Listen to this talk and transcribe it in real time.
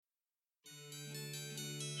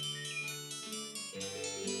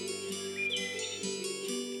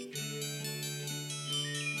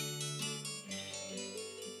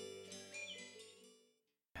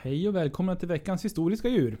Hej och välkomna till veckans historiska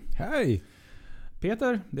djur. Hej!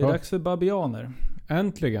 Peter, det är dags för babianer.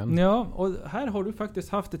 Äntligen. Ja, och här har du faktiskt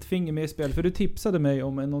haft ett finger med i spel. För du tipsade mig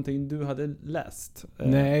om någonting du hade läst.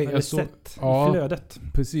 Nej, jag såg sett i flödet.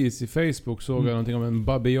 Precis, i Facebook såg jag någonting om en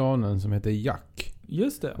babianen som heter Jack.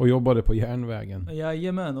 Just det. Och jobbade på järnvägen.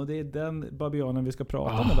 Jajamän, och det är den babianen vi ska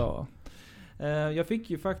prata om idag. Jag fick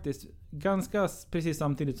ju faktiskt ganska precis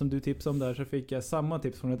samtidigt som du tipsade om där, så fick jag samma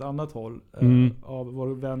tips från ett annat håll av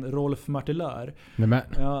vår vän Rolf Martellör. Nämen.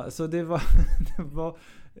 Ja, så det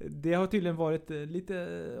det har tydligen varit lite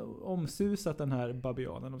omsusat, den här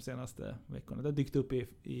babianen, de senaste veckorna. Det har dykt upp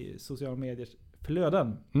i sociala mediers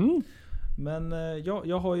flöden. Men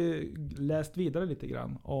jag har ju läst vidare lite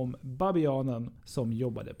grann om babianen som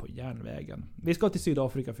jobbade på järnvägen. Vi ska till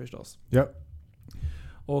Sydafrika förstås. Ja.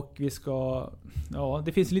 Och vi ska... Ja,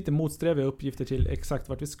 det finns lite motsträviga uppgifter till exakt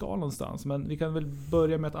vart vi ska någonstans. Men vi kan väl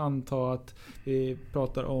börja med att anta att vi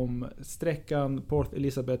pratar om sträckan Port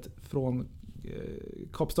Elizabeth från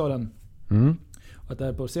Kapstaden. Och att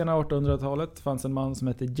där på sena 1800-talet fanns en man som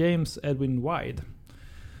hette James Edwin Wide.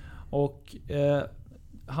 Och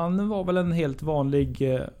han var väl en helt vanlig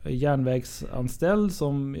järnvägsanställd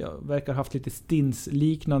som verkar haft lite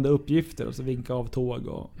stinsliknande uppgifter. Och så vinka av tåg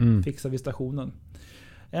och fixa vid stationen.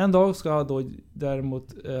 En dag ska då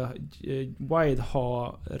däremot Wide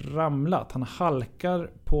ha ramlat. Han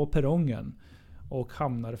halkar på perrongen och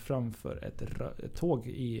hamnar framför ett tåg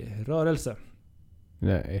i rörelse.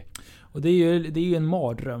 Nej. Och det är ju en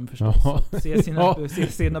mardröm förstås. Att se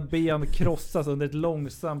sina ben krossas under ett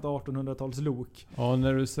långsamt 1800-talslok. Ja,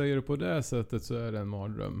 när du säger det på det sättet så är det en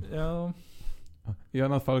mardröm. Ja. I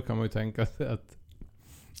annat fall kan man ju tänka sig att...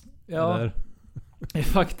 Ja,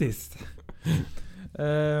 faktiskt.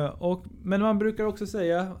 Men man brukar också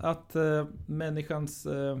säga att människans...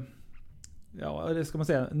 ja, det ska man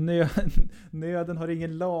säga. Nöden har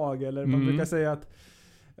ingen lag. Eller man brukar säga att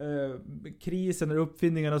krisen är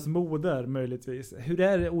uppfinningarnas moder, möjligtvis. Hur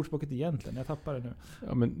är ordspråket egentligen? Jag tappar det nu.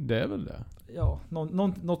 Ja, men det är väl det. Ja,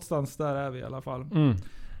 någonstans där är vi i alla fall.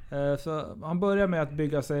 Så han börjar med att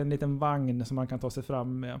bygga sig en liten vagn som man kan ta sig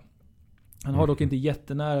fram med. Han har dock inte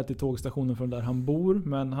jättenära till tågstationen från där han bor,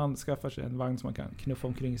 men han skaffar sig en vagn som man kan knuffa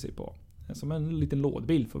omkring sig på. Som en liten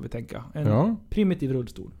lådbil får vi tänka. En primitiv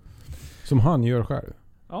rullstol. Som han gör själv?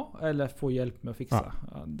 Ja, eller får hjälp med att fixa.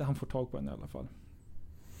 Ja, han får tag på en i alla fall.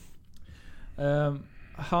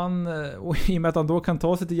 Och i och med att han då kan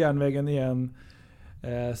ta sig till järnvägen igen,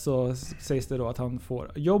 så sägs det då att han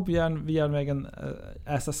får jobb vid järnvägen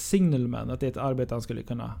as a signalman. Att det är ett arbete han skulle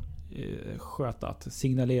kunna sköta, att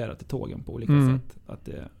signalera till tågen på olika sätt. Att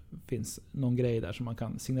det finns någon grej där som man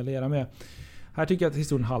kan signalera med. Här tycker jag att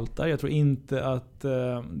historien haltar. Jag tror inte att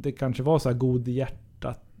det kanske var så här god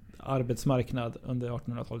hjärtat arbetsmarknad under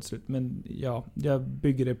 1800-talets slut. Men ja, jag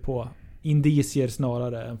bygger det på indicier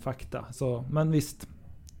snarare än fakta. Så, men visst,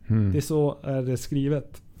 det är så är det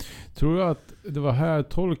skrivet. Tror du att det var här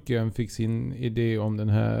Tolkien fick sin idé om den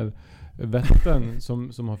här vätten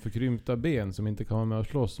som har förkrympta ben, som inte kan vara med och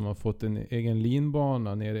slåss, som har fått en egen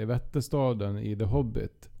linbana nere i Vätterstaden i The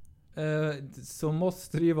Hobbit? Så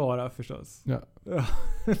måste det ju vara förstås. Ja.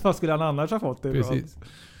 Vad skulle han annars ha fått det? Precis.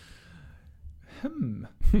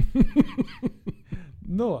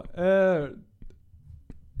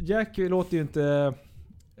 Jack låter ju inte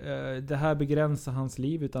det här begränsa hans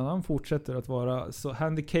liv, utan han fortsätter att vara så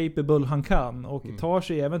handicapable han kan och tar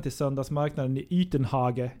sig även till söndagsmarknaden i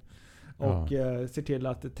Uitenhage och ser till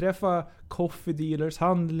att träffa coffee dealers,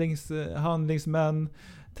 handlingsmän,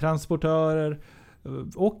 transportörer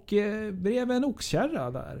och bredvid en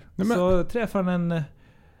oxkärra där. Så träffar han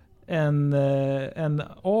en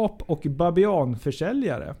ap- och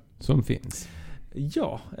babianförsäljare som finns.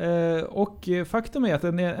 Ja, och faktum är att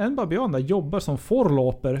en babian där jobbar som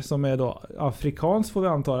forloper, som är då afrikanskt får vi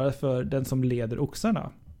anta, för den som leder oxarna.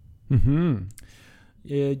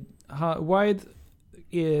 Wide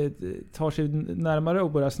tar sig närmare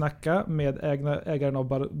och börjar snacka med ägaren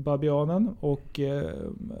av babianen, och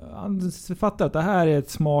han fattar att det här är ett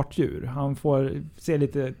smart djur. Han får se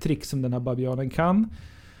lite tricks som den här babianen kan,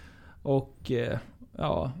 och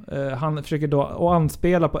han försöker då att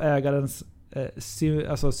anspela på ägarens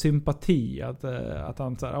alltså sympati, att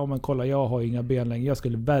han säger, men kolla, jag har inga ben längre, jag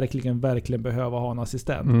skulle verkligen behöva ha en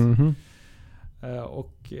assistent.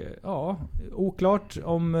 Och oklart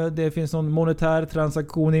om det finns någon monetär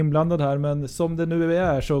transaktion inblandad här, men som det nu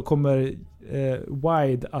är så kommer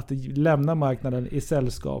Wide att lämna marknaden i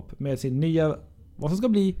sällskap med sin nya, vad som ska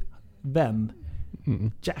bli vän,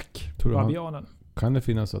 Jack, babianen. Kan det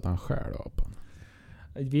finnas att han skär apan?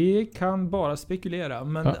 Vi kan bara spekulera,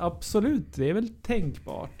 men Ja. absolut, det är väl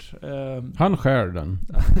tänkbart. Han skär den.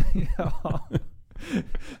 Ja.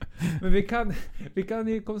 Men vi kan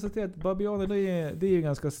ju konstatera att babianer, det är ju en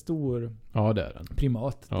ganska stor Ja, det är den.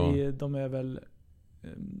 primat. Ja. De är väl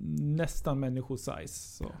nästan människosize.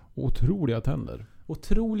 Så. Otroliga tänder.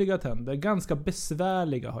 Otroliga tänder. Ganska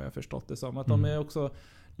besvärliga har jag förstått det som. Att de är också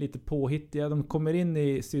lite påhittiga. De kommer in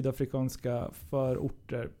i sydafrikanska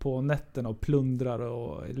förorter på nätterna och plundrar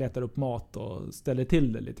och letar upp mat och ställer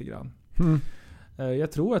till det lite grann.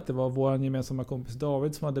 Jag tror att det var vår gemensamma kompis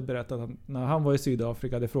David som hade berättat att när han var i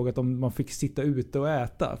Sydafrika hade frågat om man fick sitta ute och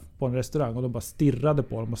äta på en restaurang, och de bara stirrade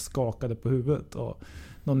på dem och skakade på huvudet. Och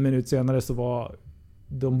någon minut senare så var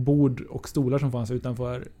de bord och stolar som fanns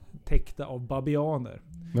utanför täckta av babianer.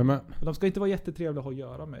 Nej, men. Och de ska inte vara jättetrevliga att ha att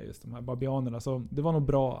göra med, just de här babianerna. Så det var nog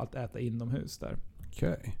bra att äta inomhus där.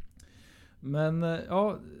 Okej. Men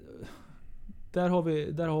ja, där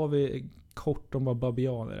har vi kort om vad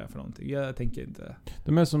babianer är för någonting. Jag tänker inte.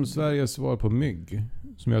 De är som Sveriges svar på mygg.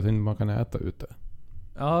 Som jag tänkte man kan äta ute.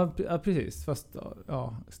 Ja, precis. Fast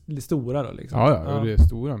ja, lite stora då liksom. Ja, det är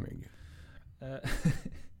stora mygg.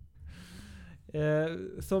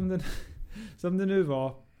 Som det nu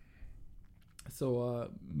var, så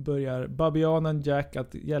börjar babianen Jack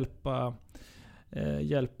att hjälpa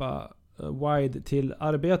Wide till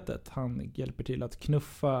arbetet. Han hjälper till att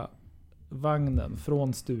knuffa vagnen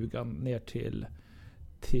från stugan ner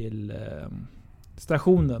till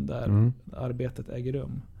stationen där arbetet äger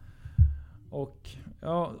rum. Och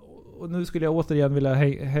nu skulle jag återigen vilja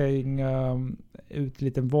hänga ut en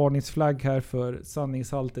liten varningsflagg här för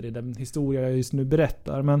sanningshalten i den historia jag just nu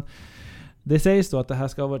berättar. Men det sägs då att det här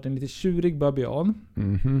ska ha varit en lite tjurig babian.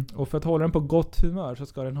 Och för att hålla den på gott humör så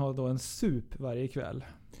ska den ha då en sup varje kväll.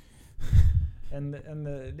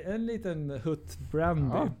 En liten hutt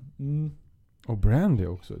brandy. Ja. Och brandy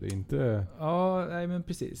också, det är inte... Ja, nej men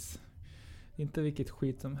precis. Inte vilket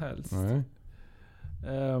skit som helst. Nej.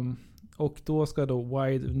 Och då ska då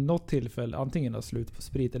Wide något tillfälle antingen ha slut på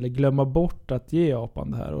sprit eller glömma bort att ge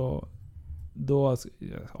apan det här. Och då,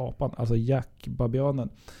 apan, alltså Jack, babianen,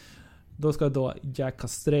 då ska då Jack ha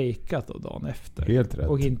strejkat då dagen efter. Helt rätt.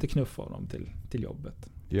 Och inte knuffa honom till jobbet.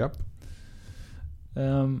 Japp.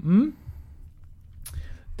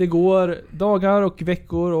 Det går dagar och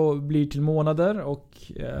veckor och blir till månader,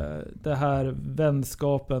 och det här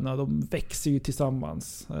vänskapen, de växer ju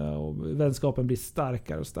tillsammans, och vänskapen blir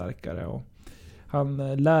starkare och starkare, och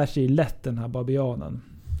han lär sig lätt den här babianen.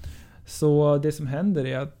 Så det som händer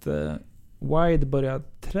är att Wide börjar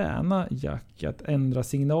träna Jack att ändra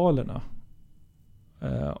signalerna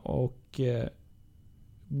och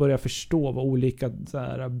börjar förstå vad olika så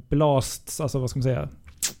här blasts, alltså vad ska man säga,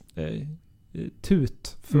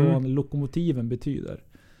 tut från lokomotiven betyder.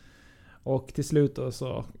 Och till slut då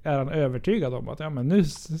så är han övertygad om att ja, men nu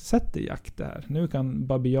sätter Jack det här. Nu kan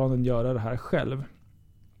babianen göra det här själv.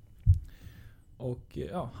 Och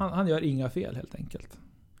ja, han gör inga fel helt enkelt.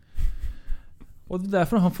 Och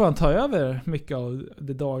därför får han ta över mycket av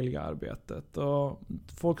det dagliga arbetet. Och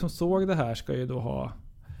folk som såg det här ska ju då ha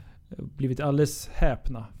blivit alldeles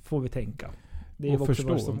häpna, får vi tänka. Det är också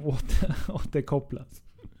vad som återkopplas.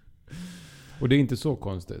 Och det är inte så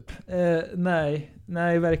konstigt.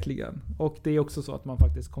 Nej, verkligen. Och det är också så att man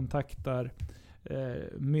faktiskt kontaktar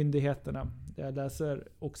myndigheterna. Jag läser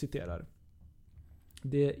och citerar.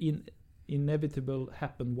 The inevitable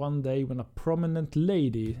happened one day when a prominent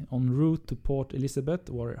lady en route to Port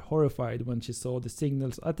Elizabeth were horrified when she saw the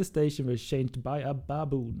signals at the station were changed by a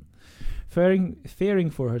baboon.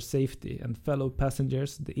 Fearing for her safety and fellow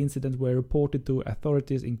passengers, the incident were reported to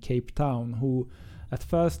authorities in Cape Town, who at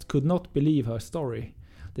first could not believe her story.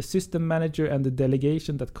 The system manager and the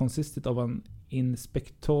delegation that consisted of an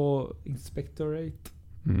inspector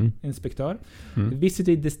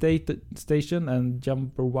visited the station and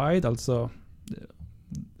Jumper Wide, alltså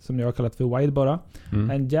som jag har kallat för Wide bara,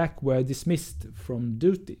 and Jack were dismissed from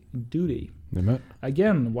duty.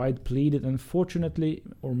 Again, Wide pleaded, unfortunately,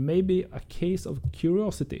 or maybe a case of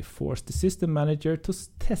curiosity forced the system manager to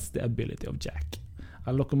test the ability of Jack.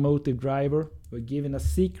 A locomotive driver were given a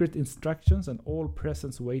secret instructions, and all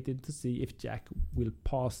present waited to see if Jack will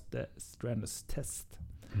pass the strenuous test.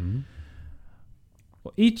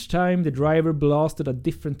 Each time the driver blasted a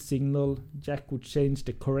different signal, Jack would change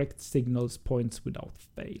the correct signals points without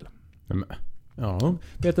fail. Ja.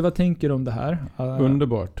 Vet du vad tänker du om det här?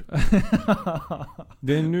 Underbart.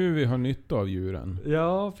 Det är nu vi har nytta av djuren.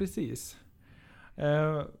 Ja, precis.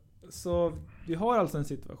 Så vi har alltså en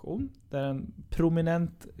situation där en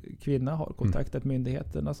prominent kvinna har kontaktat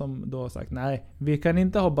myndigheterna som då har sagt nej, vi kan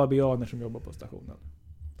inte ha babianer som jobbar på stationen.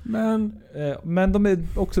 Men de är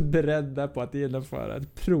också beredda på att genomföra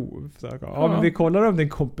ett prov. Så, men vi kollar om det är en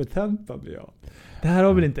kompetent babian. Det här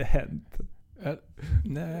har väl inte hänt?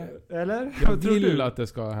 Nej. Eller? Jag vill att det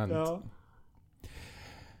ska ha hänt. Ja.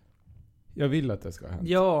 Jag vill att det ska ha hänt.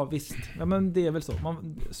 Ja, visst. Ja, men det är väl så.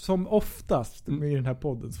 Som oftast i den här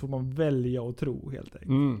podden så får man välja och tro helt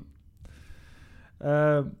enkelt.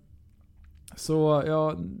 Så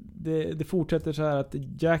ja, det fortsätter så här att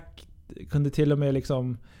Jack kunde till och med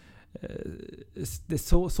liksom det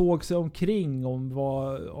såg sig omkring om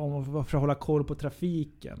för att hålla koll på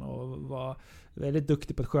trafiken och var väldigt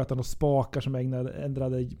duktig på att sköta några spakar som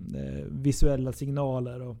ändrade visuella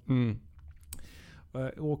signaler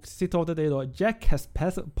och citatet är då: Jack has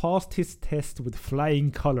passed his test with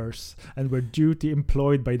flying colors and were duty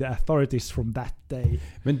employed by the authorities from that day.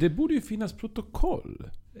 Men det borde ju finnas protokoll,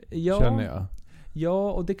 känner jag.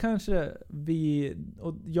 Ja, och det kanske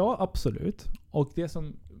ja, absolut. Och det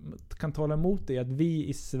som kan tala emot det är att vi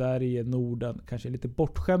i Sverige, Norden, kanske är lite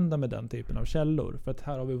bortskämda med den typen av källor. För att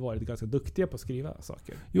här har vi varit ganska duktiga på att skriva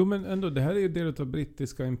saker. Jo, men ändå, det här är ju del av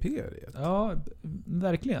brittiska imperiet. Ja,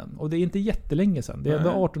 verkligen. Och det är inte jättelänge sedan. Det är ändå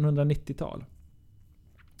 1890-tal.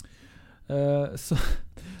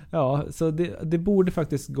 Så det borde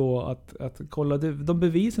faktiskt gå att kolla. De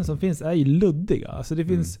bevisen som finns är ju luddiga. Alltså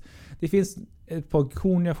det finns ett par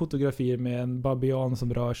korniga fotografier med en babian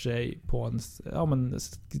som rör sig på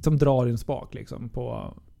som drar en spak liksom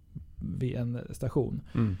vid en station.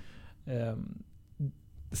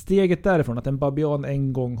 Steget därifrån att en babian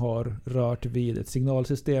en gång har rört vid ett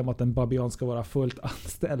signalsystem, att en babian ska vara fullt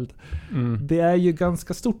anställd. Det är ju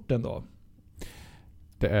ganska stort ändå.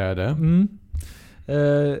 Det är det.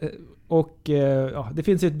 Det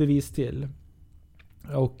finns ett bevis till.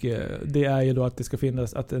 Och det är ju då att det ska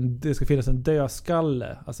finnas en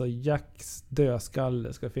dödskalle. Alltså Jacks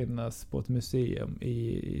dödskalle ska finnas på ett museum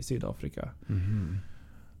i Sydafrika.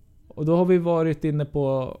 Och då har vi varit inne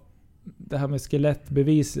på det här med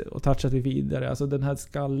skelettbevis och touchat vidare. Alltså den här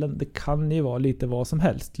skallen, det kan ju vara lite vad som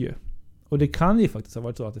helst ju. Och det kan ju faktiskt ha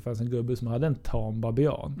varit så att det fanns en gubbe som hade en tam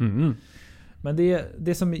babian. Men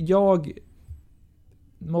det som jag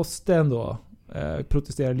måste ändå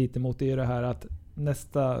protestera lite mot, det är det här att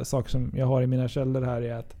nästa sak som jag har i mina källor här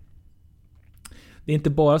är att det är inte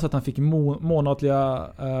bara så att han fick månatliga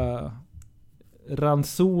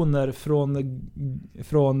ransoner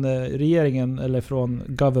från regeringen eller från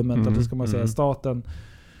government, eller ska man säga staten.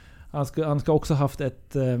 Han ska också haft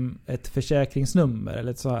ett försäkringsnummer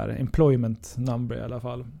eller ett så här employment number i alla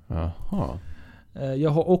fall. Jaha. Jag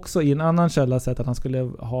har också i en annan källa sett att han skulle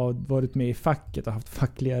ha varit med i facket och haft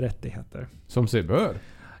fackliga rättigheter. Som sig bör.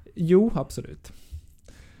 Jo, absolut.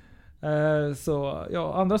 Så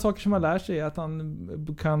ja, andra saker som man lär sig är att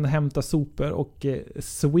han kan hämta sopor och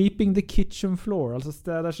sweeping the kitchen floor, alltså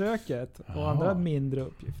städa köket och andra mindre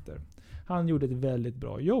uppgifter. Han gjorde ett väldigt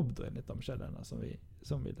bra jobb då, enligt de källorna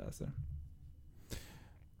som vi läser.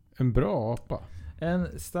 En bra apa.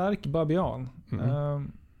 En stark babian.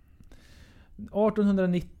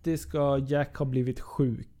 1890 ska Jack ha blivit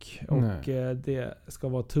sjuk och det ska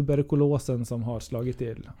vara tuberkulosen som har slagit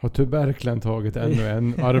till. Har tuberkeln tagit ännu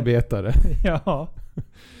en arbetare? Ja.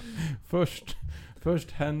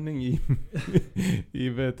 Först Henning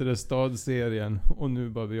i stadserien och nu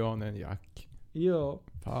babianen Jack. Ja.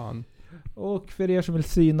 Fan. Och för er som vill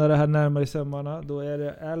syna det här närmare i sömmarna, då är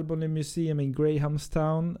det Albany Museum i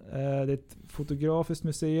Grahamstown. Det är ett fotografiskt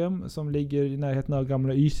museum som ligger i närheten av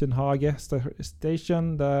gamla Ysenhage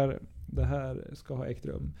Station, där det här ska ha ägt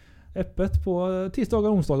rum. Öppet på tisdagar,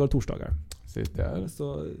 onsdagar och torsdagar. Sitt där.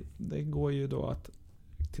 Så det går ju då att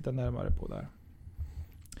titta närmare på där.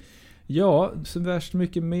 Ja, så värst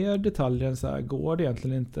mycket mer detaljer än så här går det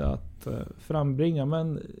egentligen inte att frambringa.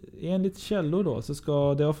 Men enligt källor då så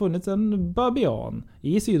ska det ha funnits en babian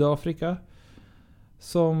i Sydafrika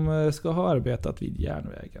som ska ha arbetat vid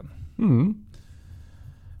järnvägen.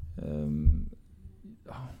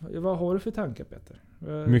 Vad har du för tankar, Peter?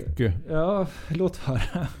 Mycket. Ja, låt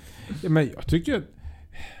höra. Ja, men jag tycker att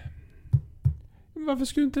varför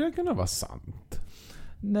skulle inte det kunna vara sant?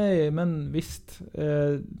 Nej, men visst. Det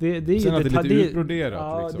är ju sen att det är lite utbroderat.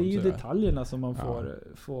 Ja, liksom, det är ju sådär. Detaljerna som man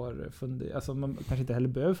får fundera. Alltså man kanske inte heller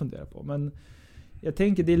behöver fundera på. Men jag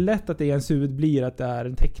tänker det är lätt att det i ens huvud blir att det är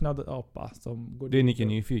en tecknad apa som går. Det är Nicke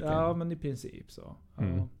nyfiken. Ja, men i princip så.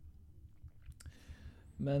 Ja.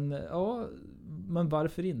 Men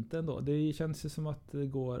varför inte ändå? Det känns ju som att det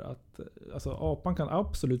går att... Alltså apan kan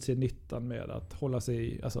absolut se nyttan med att hålla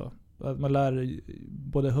sig... Alltså, att man lär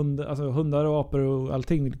både hundar och apor och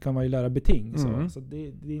allting kan man ju lära beting. Så det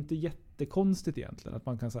är inte jättekonstigt egentligen att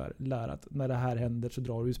man kan så här lära att när det här händer så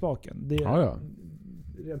drar du i spaken.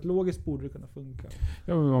 rent logiskt borde det kunna funka.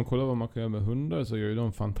 Ja, men om man kollar vad man kan göra med hundar så gör ju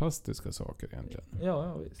de fantastiska saker egentligen.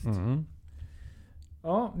 Ja, visst. Mm.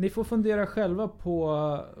 Ja, ni får fundera själva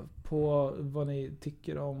på vad ni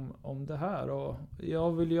tycker om det här. Och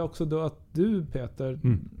jag vill ju också då att du, Peter,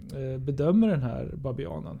 bedömer den här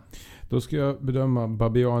babianen. Då ska jag bedöma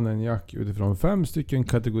babianen Jack utifrån 5 stycken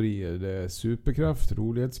kategorier. Det är superkraft,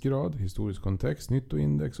 rolighetsgrad, historisk kontext,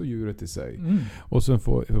 nyttoindex och djuret i sig. Och sen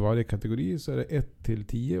för varje kategori så är det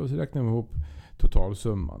 1-10 och så räknar vi ihop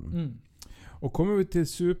totalsumman. Och kommer vi till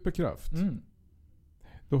superkraft,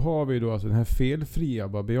 då har vi då alltså den här felfria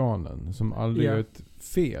babianen som aldrig gör ett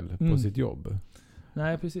fel på sitt jobb.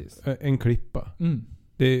 Nej, precis. En klippa.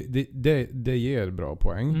 Det ger bra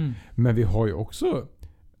poäng. Men vi har ju också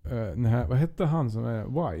den här, vad hette han som är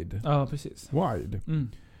Wide? Ja, precis. Wide.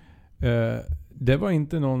 Det var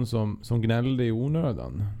inte någon som gnällde i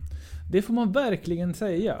onödan. Det får man verkligen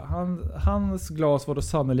säga. Hans glas var då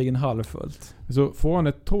sannoliken halvfullt. Så får han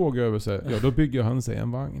ett tåg över sig, ja då bygger han sig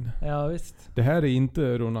en vagn. Ja, visst. Det här är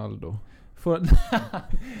inte Ronaldo.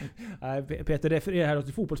 Nej, Peter refererar här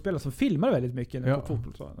till fotbollsspelare som filmar väldigt mycket på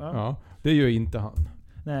fotboll. Ja, det gör inte han.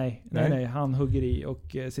 Nej, han hugger i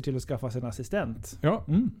och ser till att skaffa sig en assistent. Ja,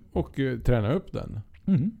 och träna upp den.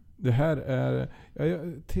 Det här är...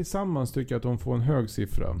 tillsammans tycker jag att de får en hög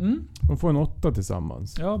siffra. De får en 8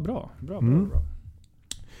 tillsammans. Ja, bra.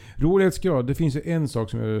 Rolighetsgrad, det finns ju en sak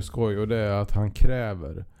som är skoj och det är att han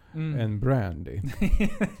kräver en brandy.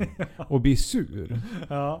 Och blir sur.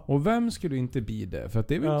 Ja. Och vem skulle inte bli det? För att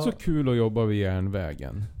det är väl inte så kul att jobba vid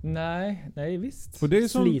järnvägen. Nej visst. Och det är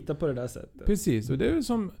som, slita på det där sättet. Precis, och det är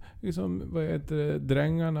som vad heter det,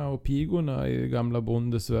 drängarna och pigorna i gamla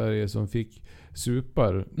bondesverige som fick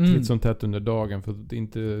supar titt som tätt under dagen för att det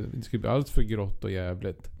inte skulle bli alls för grått och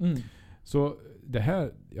jävligt. Så det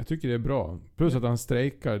här, jag tycker det är bra. Plus att han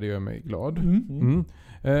strejkar, det gör mig glad.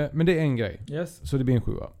 Men det är en grej. Yes. Så det blir en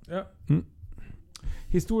 7. Ja.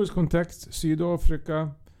 Historisk kontext,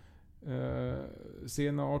 Sydafrika,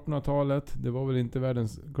 sena 1800-talet. Det var väl inte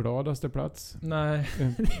världens gladaste plats. Nej,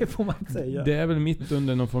 det får man säga. Det är väl mitt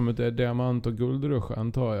under någon form av diamant- och guldrush,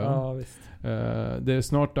 antar jag. Ja, visst. Det är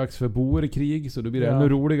snart dags för boerkrig, så då blir det ännu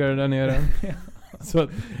roligare där nere. Så att,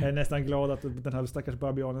 jag är nästan glad att den här stackars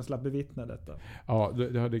babianen slapp bevittna detta. Ja,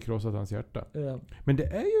 det hade krossat hans hjärta. Ja. Men det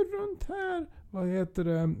är ju runt här, vad heter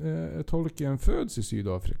det, Tolkien föds i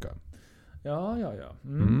Sydafrika. Ja.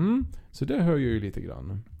 Så det hör ju lite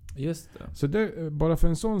grann. Just det. Så det, bara för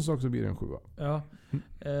en sån sak så blir det en 7.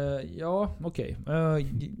 Ja. Okej.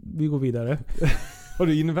 Vi går vidare. Har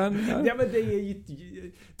du invändningar? Ja, men det är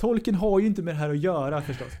ju... Tolkien har ju inte med det här att göra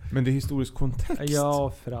förstås. Men det är historisk kontext.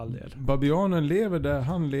 Ja, för all del. Babianen lever där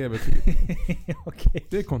han lever typ. Okej.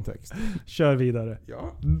 Det är kontext. Kör vidare.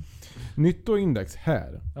 Ja. Nyttoindex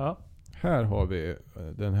här. Ja. Här har vi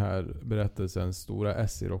den här berättelsens stora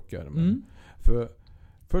S i rockärmen. För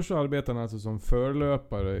först så arbetar han alltså som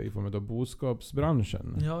förlöpare i form av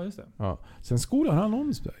boskapsbranschen. Ja, just det. Ja. Sen skolar han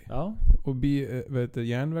om sig. Ja. Och blir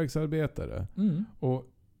järnvägsarbetare. Och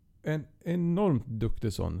en enormt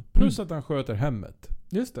duktig sån. Plus att han sköter hemmet.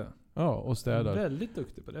 Just det. Ja, och städar. Väldigt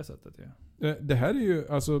duktig på det sättet. Ja. Det här är ju,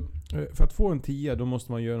 alltså, för att få en 10 då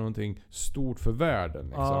måste man göra någonting stort för världen.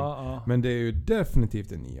 Liksom. Ja. Men det är ju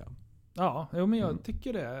definitivt en 9. Ja, men jag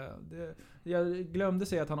tycker det. Jag glömde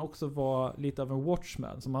säga att han också var lite av en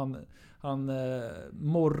watchman. Som han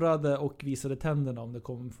morrade och visade tänderna om det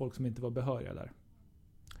kom folk som inte var behöriga där.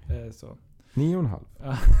 Så.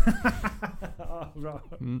 9,5. Ja, bra.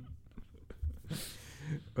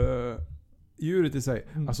 Djuret i sig.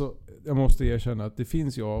 Alltså, jag måste erkänna att det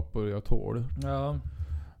finns ju apor jag tål. Ja.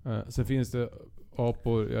 Sen finns det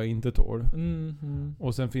apor jag inte tål.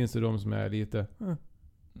 Och sen finns det de som är lite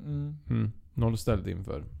nollställd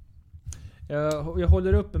inför. Jag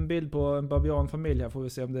håller upp en bild på en babianfamilj här. Får vi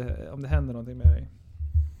se om det händer någonting med dig.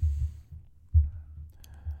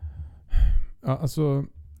 Ja, alltså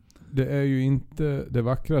det är ju inte det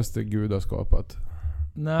vackraste Gud har skapat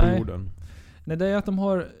på jorden. Nej, det är att de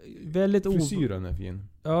har väldigt... Frisyren är fin.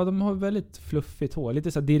 Ja, de har väldigt fluffigt hår.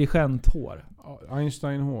 Lite så här dirigenthår.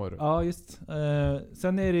 Einstein-hår. Ja, just.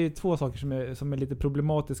 Sen är det ju 2 saker som är lite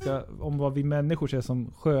problematiska om vad vi människor ser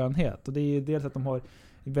som skönhet. Och det är ju dels att de har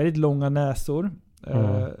väldigt långa näsor.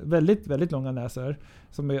 Väldigt, väldigt långa näsor.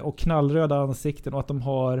 Och knallröda ansikten. Och att de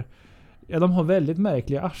har väldigt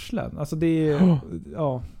märkliga arslen. Alltså det är...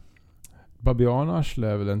 Ja. Babianarsle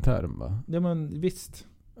är väl en term, va? Ja, men visst.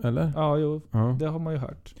 Eller? Ja, jo. Det har man ju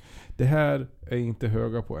hört. Det här är inte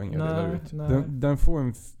höga poäng jag delar ut. Den får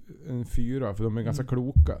en 4 för de är ganska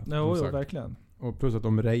kloka. Jo, verkligen. Och plus att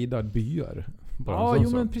de rejdar byar. Bara Ja, en jo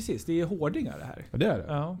sån men sak. precis. Det är hårdingar det här. Ja, det är det.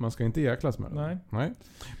 Ja. Man ska inte jäklas med dem. Nej.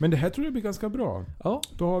 Men det här tror jag blir ganska bra. Ja.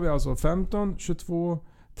 Då har vi alltså 15, 22,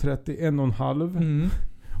 31,5 Mm.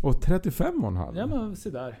 och 35,5. Ja men se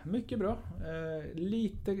där. Mycket bra.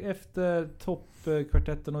 Lite efter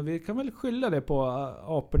toppkvartetten och vi kan väl skylla det på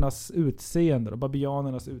apornas utseende och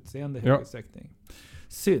babianernas utseende i hög utsträckning.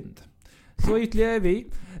 Synd. Så ytterligare är vi.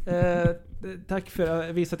 Tack för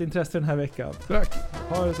att visat intresse den här veckan. Tack.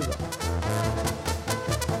 Ha det så bra.